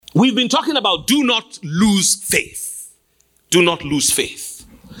We've been talking about do not lose faith. Do not lose faith.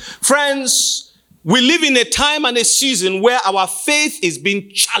 Friends, we live in a time and a season where our faith is being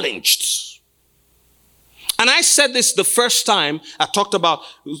challenged. And I said this the first time I talked about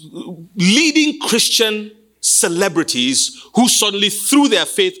leading Christian celebrities who suddenly threw their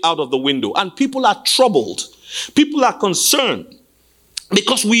faith out of the window. And people are troubled. People are concerned.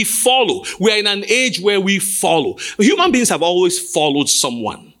 Because we follow. We are in an age where we follow. Human beings have always followed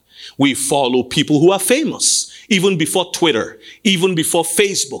someone. We follow people who are famous. Even before Twitter, even before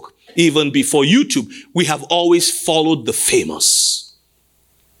Facebook, even before YouTube, we have always followed the famous.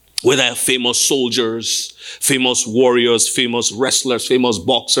 Whether famous soldiers, famous warriors, famous wrestlers, famous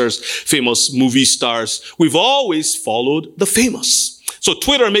boxers, famous movie stars, we've always followed the famous. So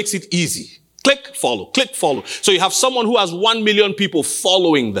Twitter makes it easy. Click, follow, click, follow. So you have someone who has 1 million people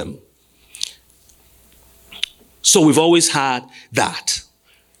following them. So we've always had that.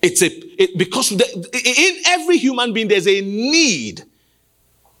 Because in every human being, there's a need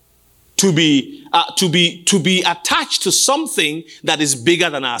to be attached to something that is bigger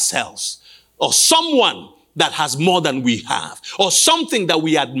than ourselves, or someone that has more than we have, or something that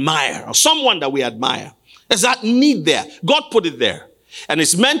we admire, or someone that we admire. There's that need there. God put it there. And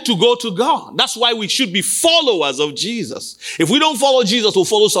it's meant to go to God. That's why we should be followers of Jesus. If we don't follow Jesus, we'll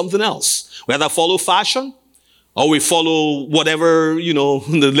follow something else. We either follow fashion, or we follow whatever,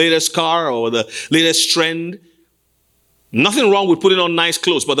 the latest car or the latest trend. Nothing wrong with putting on nice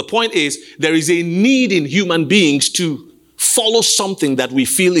clothes. But the point is, there is a need in human beings to follow something that we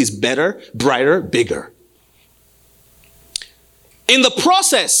feel is better, brighter, bigger. In the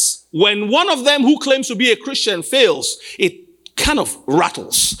process, when one of them who claims to be a Christian fails, it kind of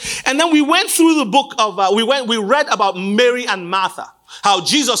rattles. And then we went through the book of, we read about Mary and Martha, how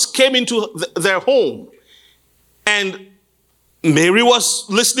Jesus came into their home. And Mary was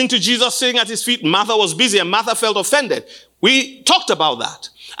listening to Jesus sitting at his feet. Martha was busy, and Martha felt offended. We talked about that.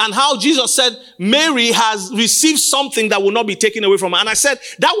 And how Jesus said Mary has received something that will not be taken away from her. And I said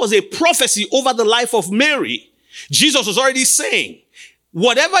that was a prophecy over the life of Mary. Jesus was already saying,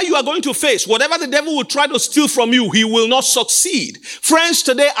 whatever you are going to face, whatever the devil will try to steal from you, he will not succeed. Friends,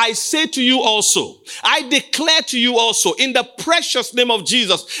 today I say to you also, I declare to you also, in the precious name of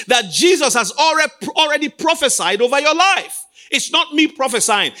Jesus, that Jesus has already prophesied over your life. It's not me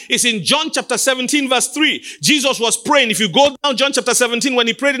prophesying. It's in John chapter 17 verse 3. Jesus was praying. If you go down John chapter 17, when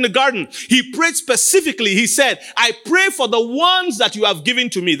he prayed in the garden, he prayed specifically. He said, I pray for the ones that you have given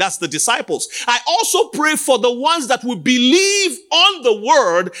to me. That's the disciples. I also pray for the ones that will believe on the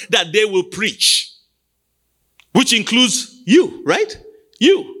word that they will preach. Which includes you, right?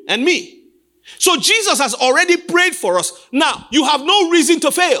 You and me. So Jesus has already prayed for us. Now, you have no reason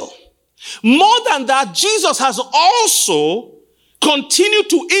to fail. More than that, Jesus has also continue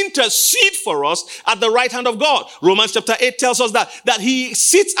to intercede for us at the right hand of God. Romans chapter 8 tells us that he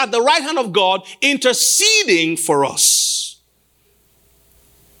sits at the right hand of God interceding for us.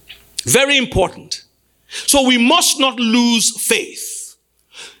 Very important. So we must not lose faith.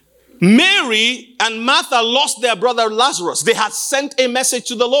 Mary and Martha lost their brother Lazarus. They had sent a message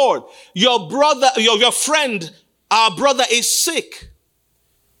to the Lord. Your brother, your friend, our brother is sick.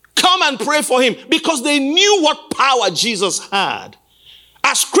 Come and pray for him, because they knew what power Jesus had.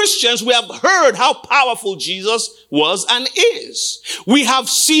 As Christians, we have heard how powerful Jesus was and is. We have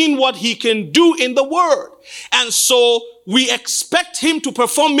seen what he can do in the word. And so we expect him to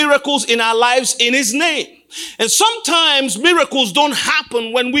perform miracles in our lives in his name. And sometimes miracles don't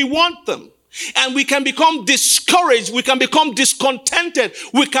happen when we want them. And we can become discouraged. We can become discontented.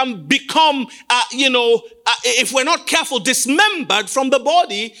 We can become, if we're not careful, dismembered from the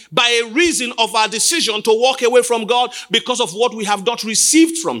body by a reason of our decision to walk away from God because of what we have not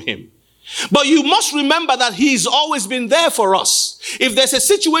received from him. But you must remember that he's always been there for us. If there's a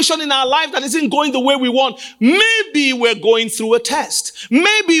situation in our life that isn't going the way we want, maybe we're going through a test.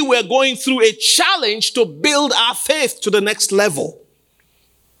 Maybe we're going through a challenge to build our faith to the next level.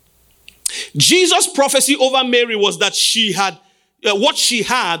 Jesus' prophecy over Mary was that what she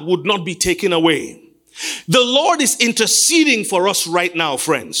had would not be taken away. The Lord is interceding for us right now,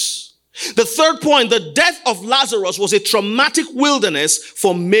 friends. The third point, the death of Lazarus was a traumatic wilderness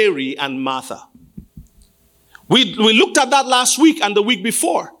for Mary and Martha. We looked at that last week and the week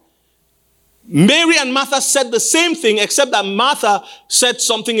before. Mary and Martha said the same thing, except that Martha said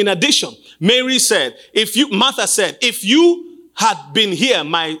something in addition. Martha said, if you had been here,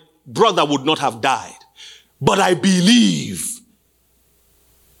 my brother would not have died. But I believe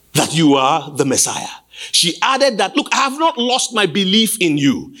that you are the Messiah. She added that, look, I have not lost my belief in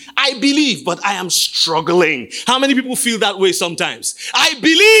you. I believe, but I am struggling. How many people feel that way sometimes? I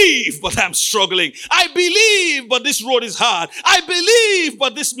believe, but I'm struggling. I believe, but this road is hard. I believe,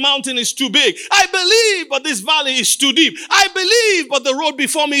 but this mountain is too big. I believe, but this valley is too deep. I believe, but the road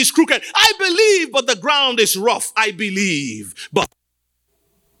before me is crooked. I believe, but the ground is rough. I believe, but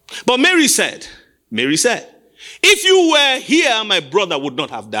Mary said, if you were here, my brother would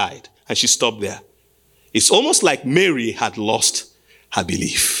not have died. And she stopped there. It's almost like Mary had lost her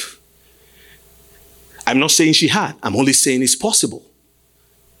belief. I'm not saying she had. I'm only saying it's possible.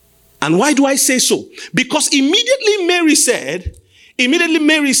 And why do I say so? Because immediately Mary said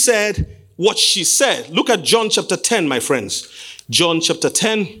what she said. Look at John chapter 10, my friends. John chapter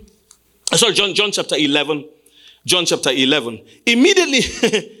 11. John chapter 11.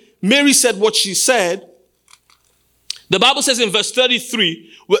 Immediately, Mary said what she said. The Bible says in verse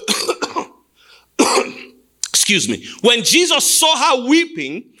 33, excuse me, when Jesus saw her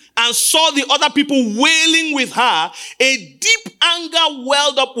weeping and saw the other people wailing with her, a deep anger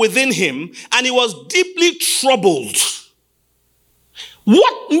welled up within him, and he was deeply troubled.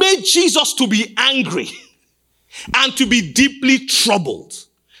 What made Jesus to be angry and to be deeply troubled?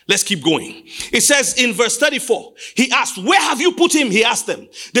 Let's keep going. It says in verse 34, he asked, where have you put him? He asked them.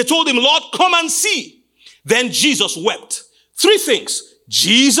 They told him, Lord, come and see. Then Jesus wept. 3 things.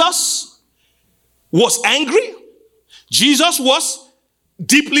 Jesus was angry. Jesus was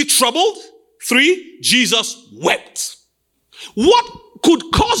deeply troubled. 3, Jesus wept. What could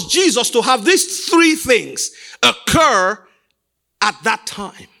cause Jesus to have these 3 things occur at that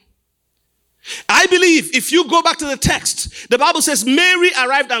time? I believe if you go back to the text, the Bible says Mary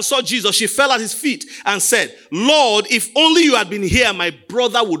arrived and saw Jesus. She fell at his feet and said, Lord, if only you had been here, my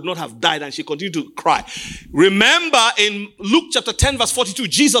brother would not have died. And she continued to cry. Remember in Luke chapter 10 verse 42,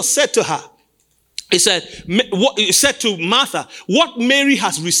 Jesus said to her, he said to Martha, what Mary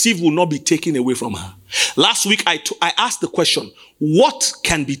has received will not be taken away from her. Last week I asked the question, what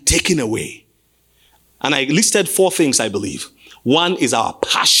can be taken away? And I listed 4 things, I believe. 1 is our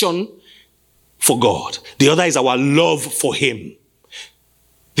passion for God. The other is our love for him.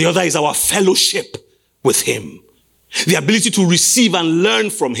 The other is our fellowship with him. The ability to receive and learn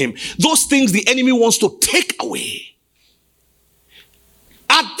from him. Those things the enemy wants to take away.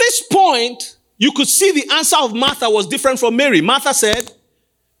 At this point, you could see the answer of Martha was different from Mary. Martha said,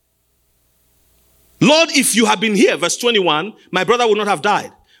 Lord, if you had been here, verse 21, my brother would not have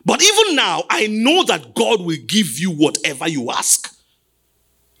died. But even now, I know that God will give you whatever you ask.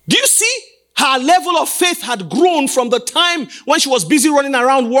 Do you see? Her level of faith had grown from the time when she was busy running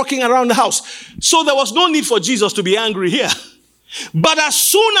around, walking around the house. So there was no need for Jesus to be angry here. But as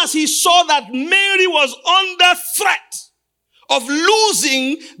soon as he saw that Mary was under threat of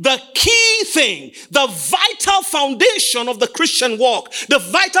losing the key thing, the vital foundation of the Christian walk, the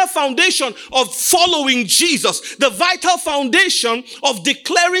vital foundation of following Jesus, the vital foundation of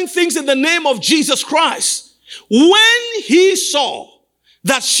declaring things in the name of Jesus Christ, when he saw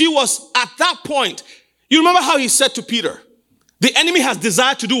that she was at that point, you remember how he said to Peter, the enemy has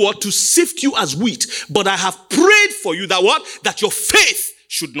desired to do what? To sift you as wheat. But I have prayed for you that what? That your faith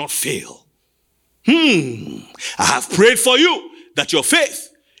should not fail. I have prayed for you that your faith.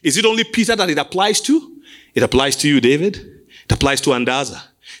 Is it only Peter that it applies to? It applies to you, David. It applies to Andaza.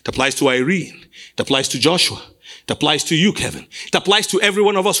 It applies to Irene. It applies to Joshua. It applies to you, Kevin. It applies to every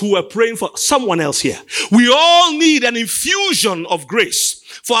one of us who are praying for someone else here. We all need an infusion of grace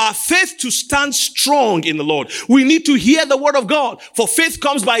for our faith to stand strong in the Lord. We need to hear the word of God. For faith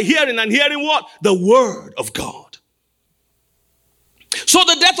comes by hearing, and hearing what? The word of God. So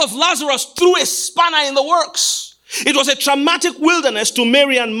the death of Lazarus threw a spanner in the works. It was a traumatic wilderness to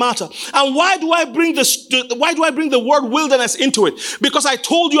Mary and Martha. And why do I bring the word wilderness into it? Because I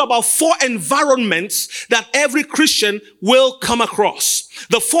told you about 4 environments that every Christian will come across.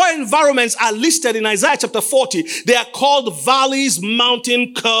 The 4 environments are listed in Isaiah chapter 40. They are called valleys,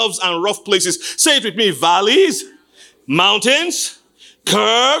 mountain, curves, and rough places. Say it with me. Valleys, mountains,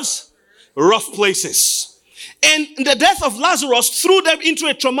 curves, rough places. And the death of Lazarus threw them into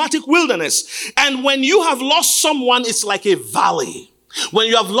a traumatic wilderness. And when you have lost someone, it's like a valley. When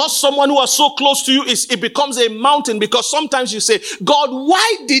you have lost someone who was so close to you, it becomes a mountain, because sometimes you say, God,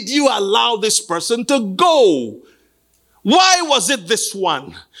 why did you allow this person to go? Why was it this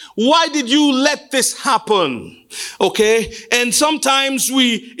one? Why did you let this happen? Okay. And sometimes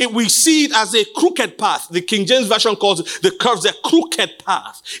we see it as a crooked path. The King James Version calls it the curves, a crooked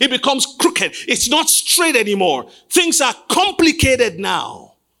path. It becomes crooked. It's not straight anymore. Things are complicated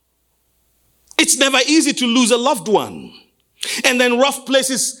now. It's never easy to lose a loved one. And then rough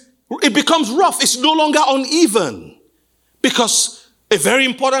places It becomes rough. It's no longer uneven because a very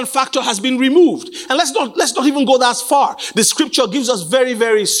important factor has been removed. And let's not even go that far. The scripture gives us very,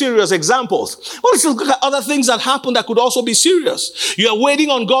 very serious examples. Well, let's look at other things that happen that could also be serious. You are waiting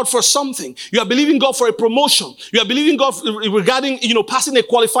on God for something. You are believing God for a promotion. You are believing God regarding, passing a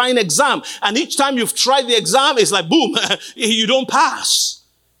qualifying exam. And each time you've tried the exam, it's like, boom, you don't pass.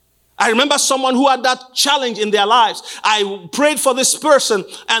 I remember someone who had that challenge in their lives. I prayed for this person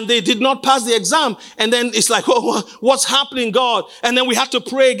and they did not pass the exam. And then it's like, oh, what's happening, God? And then we had to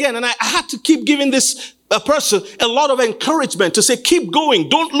pray again. And I had to keep giving this person a lot of encouragement to say, keep going.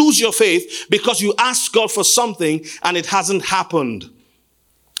 Don't lose your faith because you asked God for something and it hasn't happened.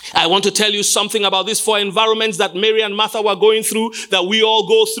 I want to tell you something about these 4 environments that Mary and Martha were going through, that we all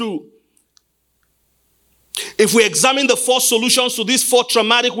go through. If we examine the 4 solutions to these 4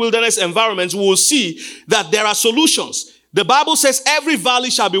 traumatic wilderness environments, we will see that there are solutions. The Bible says every valley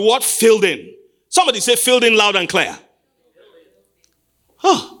shall be what? Filled in. Somebody say filled in loud and clear.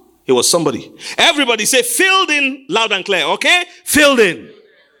 Oh, it was somebody. Everybody say filled in loud and clear. Okay? Filled in.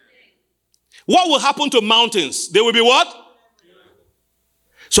 What will happen to mountains? They will be what?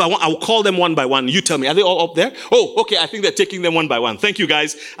 So I will call them one by one. You tell me, are they all up there? Oh, okay, I think they're taking them one by one. Thank you,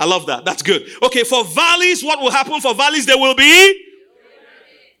 guys. I love that. That's good. Okay, for valleys, what will happen for valleys? There will be?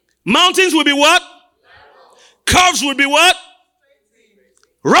 Mountains will be what? Curves will be what?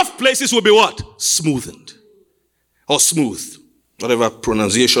 Rough places will be what? Smoothened. Or smooth. Whatever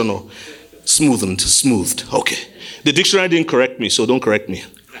pronunciation or smoothed. Okay. The dictionary didn't correct me, so don't correct me.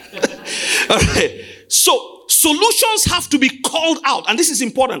 All right. So, solutions have to be called out. And this is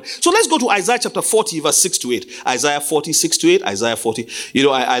important. So let's go to Isaiah chapter 40, verse 6 to 8. Isaiah 40, 6 to 8. Isaiah 40.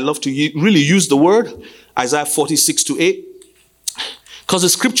 I love to really use the word. Isaiah 40, 6 to 8. Because the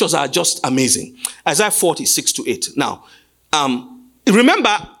scriptures are just amazing. Isaiah 40, 6 to 8. Now,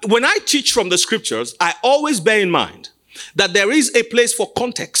 remember, when I teach from the scriptures, I always bear in mind that there is a place for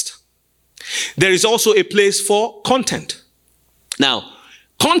context. There is also a place for content. Now,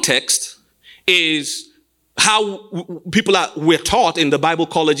 context is how we're taught in the Bible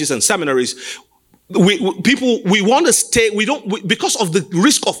colleges and seminaries. We want to stay, because of the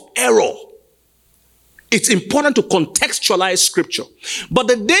risk of error. It's important to contextualize scripture. But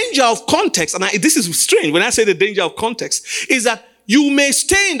the danger of context, and this is strange when I say the danger of context, is that you may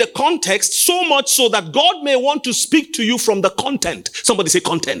stay in the context so much so that God may want to speak to you from the content. Somebody say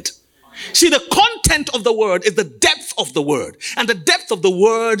content. See, the content of the word is the depth of the word. And the depth of the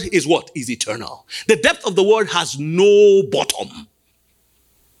word is what? Is eternal. The depth of the word has no bottom,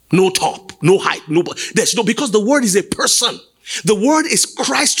 no top, no height, because the word is a person. The word is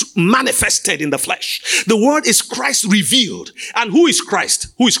Christ manifested in the flesh. The word is Christ revealed. And who is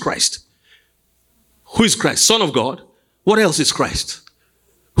Christ? Who is Christ? Who is Christ? Son of God. What else is Christ?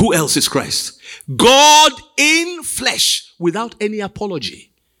 Who else is Christ? God in flesh without any apology.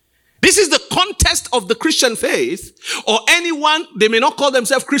 This is the context of the Christian faith, or anyone, they may not call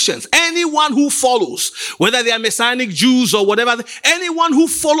themselves Christians, anyone who follows, whether they are Messianic Jews or whatever, anyone who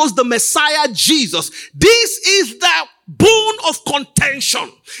follows the Messiah Jesus, this is the bone of contention.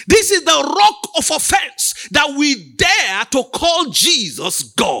 This is the rock of offense that we dare to call Jesus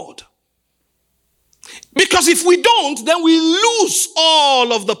God. Because if we don't, then we lose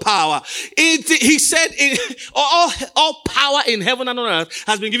all of the power. He said, all power in heaven and on earth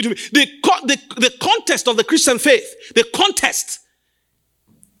has been given to me. The context of the Christian faith, the context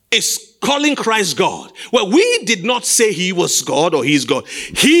is calling Christ God. Well, we did not say he was God or he's God.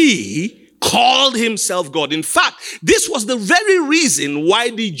 He called himself God. In fact, this was the very reason why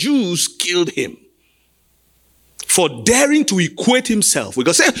the Jews killed him. For daring to equate himself.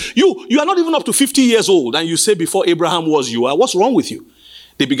 Because you are not even up to 50 years old and you say before Abraham was you are. What's wrong with you?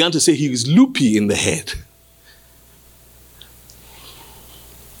 They began to say he is loopy in the head.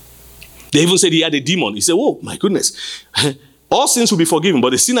 They even said he had a demon. He said, oh my goodness. All sins will be forgiven,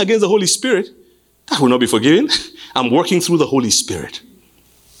 but the sin against the Holy Spirit, that will not be forgiven. I'm working through the Holy Spirit.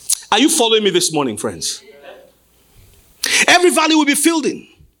 Are you following me this morning, friends? Every valley will be filled in.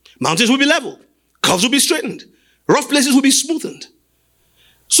 Mountains will be leveled. Curves will be straightened. Rough places will be smoothened.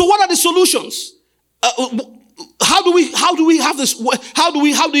 So what are the solutions? How do we have this? How do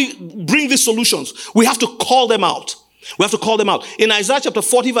we bring these solutions? We have to call them out. We have to call them out. In Isaiah chapter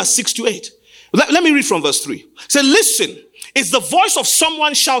 40, verse 6 to 8. Let me read from verse 3. It says, listen, it's the voice of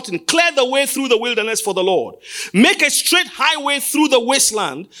someone shouting, clear the way through the wilderness for the Lord. Make a straight highway through the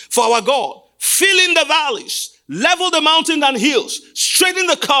wasteland for our God. Fill in the valleys. Level the mountains and hills, straighten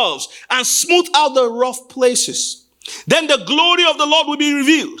the curves, and smooth out the rough places. Then the glory of the Lord will be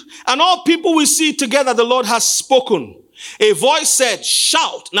revealed, and all people will see together the Lord has spoken. A voice said,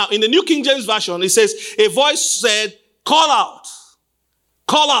 shout. Now, in the New King James Version, it says, a voice said, call out.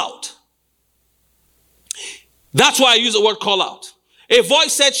 Call out. That's why I use the word call out. A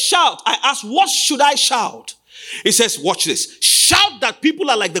voice said, shout. I asked, what should I shout? It says, watch this. Shout that people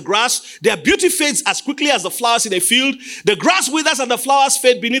are like the grass. Their beauty fades as quickly as the flowers in a field. The grass withers and the flowers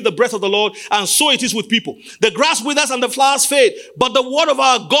fade beneath the breath of the Lord. And so it is with people. The grass withers and the flowers fade. But the word of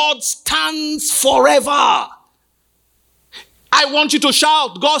our God stands forever. I want you to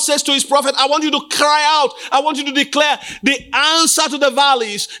shout. God says to his prophet, I want you to cry out. I want you to declare the answer to the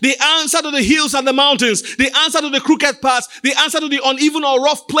valleys, the answer to the hills and the mountains, the answer to the crooked paths, the answer to the uneven or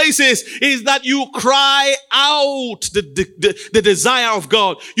rough places is that you cry out the desire of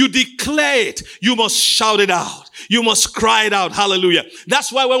God. You declare it. You must shout it out. You must cry it out. Hallelujah.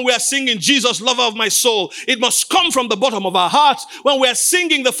 That's why when we are singing Jesus, lover of my soul, it must come from the bottom of our hearts. When we are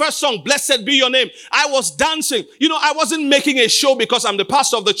singing the first song, blessed be your name, I was dancing. I wasn't making a show because I'm the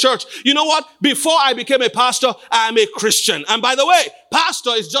pastor of the church. You know what? Before I became a pastor, I am a Christian. And by the way,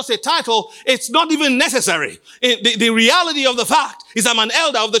 pastor is just a title. It's not even necessary. The reality of the fact is I'm an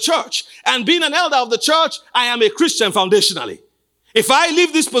elder of the church. And being an elder of the church, I am a Christian foundationally. If I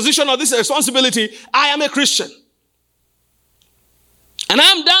leave this position or this responsibility, I am a Christian. And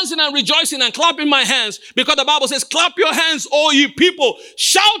I'm dancing and rejoicing and clapping my hands because the Bible says, clap your hands, all ye people.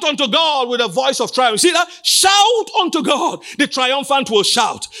 Shout unto God with a voice of triumph. See that? Shout unto God. The triumphant will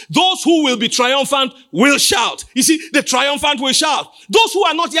shout. Those who will be triumphant will shout. You see, the triumphant will shout. Those who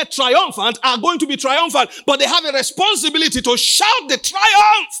are not yet triumphant are going to be triumphant, but they have a responsibility to shout the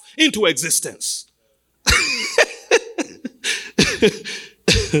triumph into existence.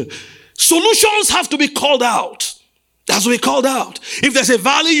 Solutions have to be called out. That's what we called out. If there's a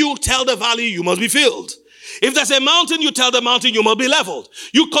valley, you tell the valley you must be filled. If there's a mountain, you tell the mountain you must be leveled.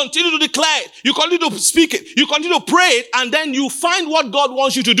 You continue to declare it. You continue to speak it. You continue to pray it. And then you find what God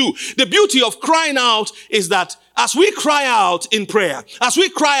wants you to do. The beauty of crying out is that as we cry out in prayer, as we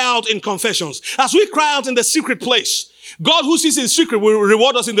cry out in confessions, as we cry out in the secret place, God who sees in secret will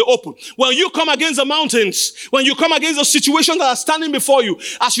reward us in the open. When you come against the mountains, when you come against the situations that are standing before you,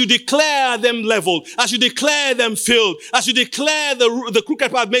 as you declare them leveled, as you declare them filled, as you declare the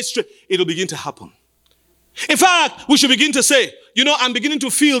crooked path made straight, it'll begin to happen. In fact, we should begin to say, I'm beginning to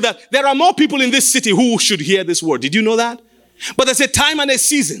feel that there are more people in this city who should hear this word. Did you know that? But there's a time and a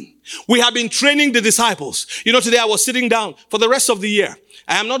season. We have been training the disciples. Today I was sitting down for the rest of the year.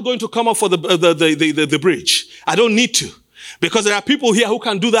 I am not going to come up for the bridge. I don't need to. Because there are people here who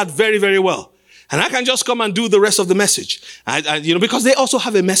can do that very, very well. And I can just come and do the rest of the message. Because they also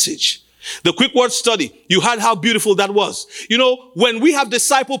have a message. The quick word study, you heard how beautiful that was. When we have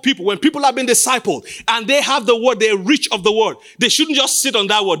discipled people, when people have been discipled and they have the word, they're rich of the word, they shouldn't just sit on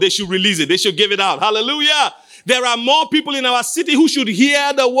that word. They should release it. They should give it out. Hallelujah. There are more people in our city who should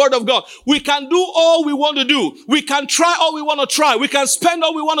hear the word of God. We can do all we want to do. We can try all we want to try. We can spend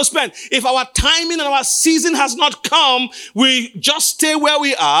all we want to spend. If our timing and our season has not come, we just stay where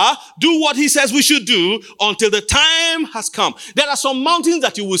we are, do what he says we should do until the time has come. There are some mountains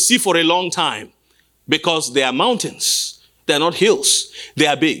that you will see for a long time because they are mountains. They're not hills. They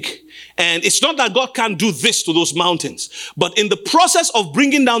are big. And it's not that God can't do this to those mountains, but in the process of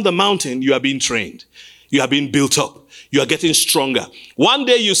bringing down the mountain, you are being trained. You are being built up. You are getting stronger. One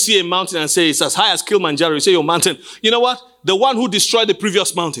day you see a mountain and say, it's as high as Kilimanjaro. You say, your mountain. You know what? The one who destroyed the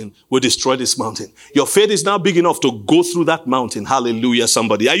previous mountain will destroy this mountain. Your faith is now big enough to go through that mountain. Hallelujah,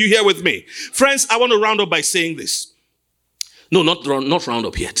 somebody. Are you here with me? Friends, I want to round up by saying this. No, not round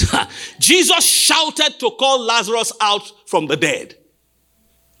up yet. Jesus shouted to call Lazarus out from the dead.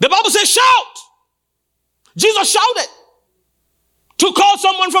 The Bible says shout. Jesus shouted to call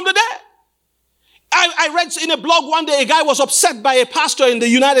someone from the dead. I read in a blog one day, a guy was upset by a pastor in the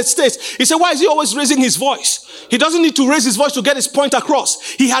United States. He said, why is he always raising his voice? He doesn't need to raise his voice to get his point across.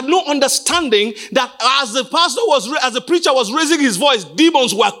 He had no understanding that as the preacher was raising his voice,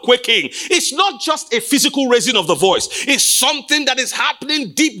 demons were quaking. It's not just a physical raising of the voice. It's something that is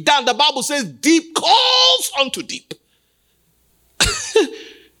happening deep down. The Bible says deep calls unto deep.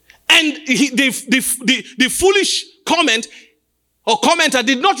 And the foolish commenter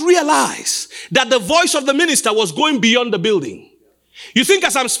did not realize that the voice of the minister was going beyond the building. You think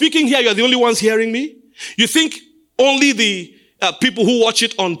as I'm speaking here, you're the only ones hearing me? You think only the people who watch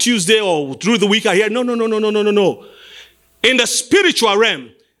it on Tuesday or through the week are here? No. In the spiritual realm,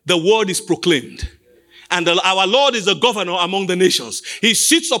 the word is proclaimed. And our Lord is the governor among the nations. He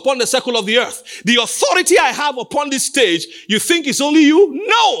sits upon the circle of the earth. The authority I have upon this stage, you think it's only you?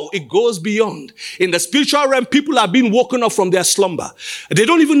 No, it goes beyond. In the spiritual realm, people are being woken up from their slumber. They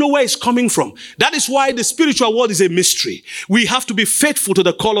don't even know where it's coming from. That is why the spiritual world is a mystery. We have to be faithful to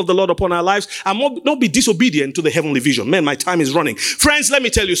the call of the Lord upon our lives and not be disobedient to the heavenly vision. Man, my time is running. Friends, let me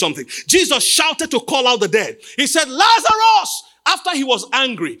tell you something. Jesus shouted to call out the dead. He said, Lazarus! After he was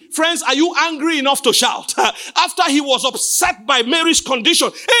angry. Friends, are you angry enough to shout? After he was upset by Mary's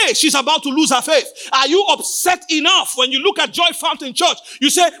condition. Hey, she's about to lose her faith. Are you upset enough when you look at Joy Fountain Church? You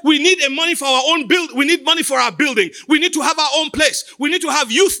say, we need money for our own build. We need money for our building. We need to have our own place. We need to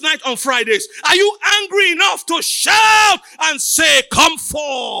have youth night on Fridays. Are you angry enough to shout and say, come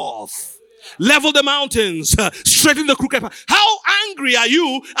forth? Level the mountains, straighten the crooked path. How angry are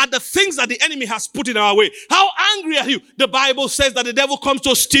you at the things that the enemy has put in our way? How angry are you? The Bible says that the devil comes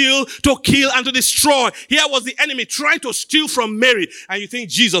to steal, to kill, and to destroy. Here was the enemy trying to steal from Mary. And you think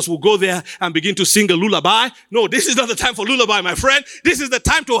Jesus will go there and begin to sing a lullaby? No, this is not the time for lullaby, my friend. This is the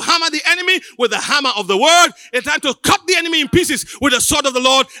time to hammer the enemy with the hammer of the word. A time to cut the enemy in pieces with the sword of the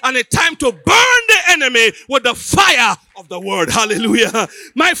Lord. And a time to burn the enemy with the fire of the word. Hallelujah.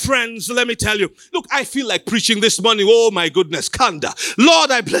 My friends, let me tell you. Look, I feel like preaching this morning. Oh my goodness. Kanda. Lord,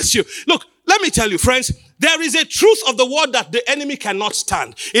 I bless you. Look, let me tell you, friends, there is a truth of the word that the enemy cannot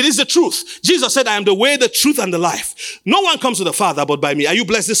stand. It is the truth. Jesus said, I am the way, the truth, and the life. No one comes to the Father but by me. Are you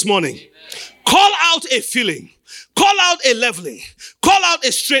blessed this morning? Call out a filling. Call out a leveling. Call out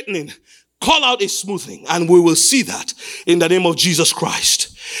a straightening. Call out a smoothing. And we will see that in the name of Jesus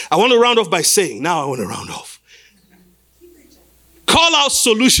Christ. I want to round off by saying, now I want to round off. Call out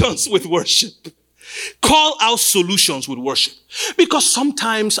solutions with worship. Call out solutions with worship. Because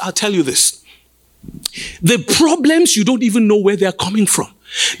sometimes, I'll tell you this, the problems, you don't even know where they're coming from.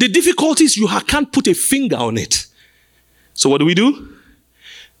 The difficulties, you can't put a finger on it. So what do?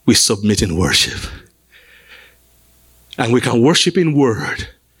 We submit in worship. And we can worship in word.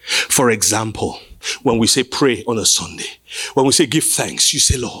 For example, when we say pray on a Sunday, when we say give thanks, you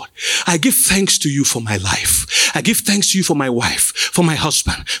say, Lord, I give thanks to you for my life. I give thanks to you for my wife, for my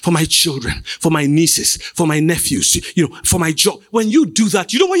husband, for my children, for my nieces, for my nephews, for my job. When you do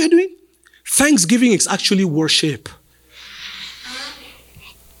that, you know what you're doing? Thanksgiving is actually worship.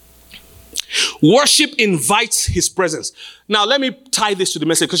 Worship invites his presence. Now, let me tie this to the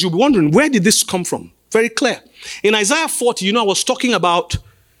message because you'll be wondering, where did this come from? Very clear. In Isaiah 40, I was talking about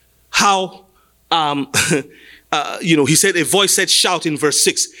how, he said, a voice said, shout in verse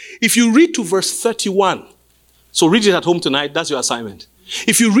 6. If you read to verse 31, so read it at home tonight, that's your assignment.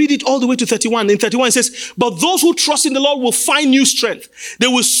 If you read it all the way to 31, in 31 it says, but those who trust in the Lord will find new strength. They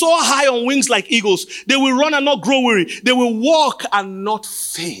will soar high on wings like eagles. They will run and not grow weary. They will walk and not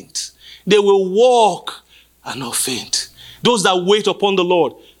faint. They will walk and not faint. Those that wait upon the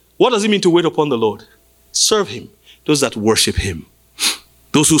Lord. What does it mean to wait upon the Lord? Serve him. Those that worship him.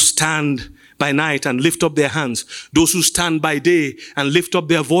 Those who stand by night and lift up their hands. Those who stand by day and lift up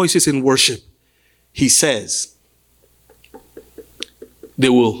their voices in worship. He says, they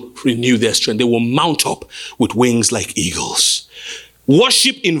will renew their strength. They will mount up with wings like eagles.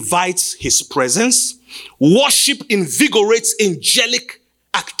 Worship invites his presence. Worship invigorates angelic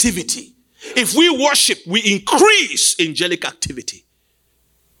activity. If we worship, we increase angelic activity.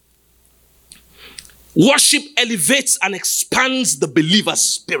 Worship elevates and expands the believer's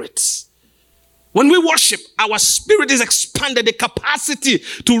spirits. When we worship, our spirit is expanded. The capacity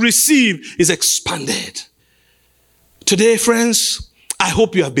to receive is expanded. Today, friends, I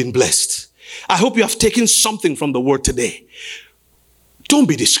hope you have been blessed. I hope you have taken something from the word today. Don't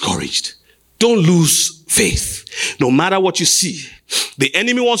be discouraged. Don't lose faith. No matter what you see, the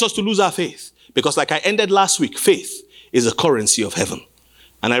enemy wants us to lose our faith. Because like I ended last week, faith is a currency of heaven.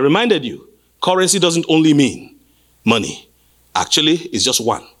 And I reminded you, currency doesn't only mean money. Actually, it's just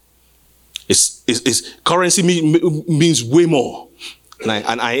one. Currency means way more. And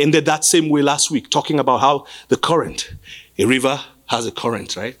I ended that same way last week, talking about how the current, a river has a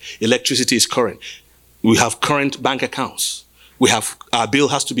current, right? Electricity is current. We have current bank accounts. Our bill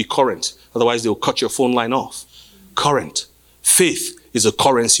has to be current. Otherwise, they'll cut your phone line off. Current. Faith is a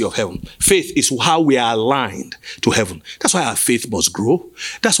currency of heaven. Faith is how we are aligned to heaven. That's why our faith must grow.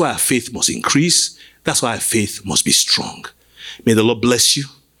 That's why our faith must increase. That's why our faith must be strong. May the Lord bless you.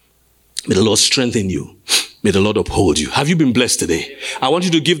 May the Lord strengthen you. May the Lord uphold you. Have you been blessed today? I want you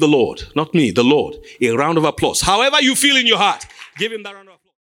to give the Lord, not me, the Lord, a round of applause. However you feel in your heart, give him that round of applause.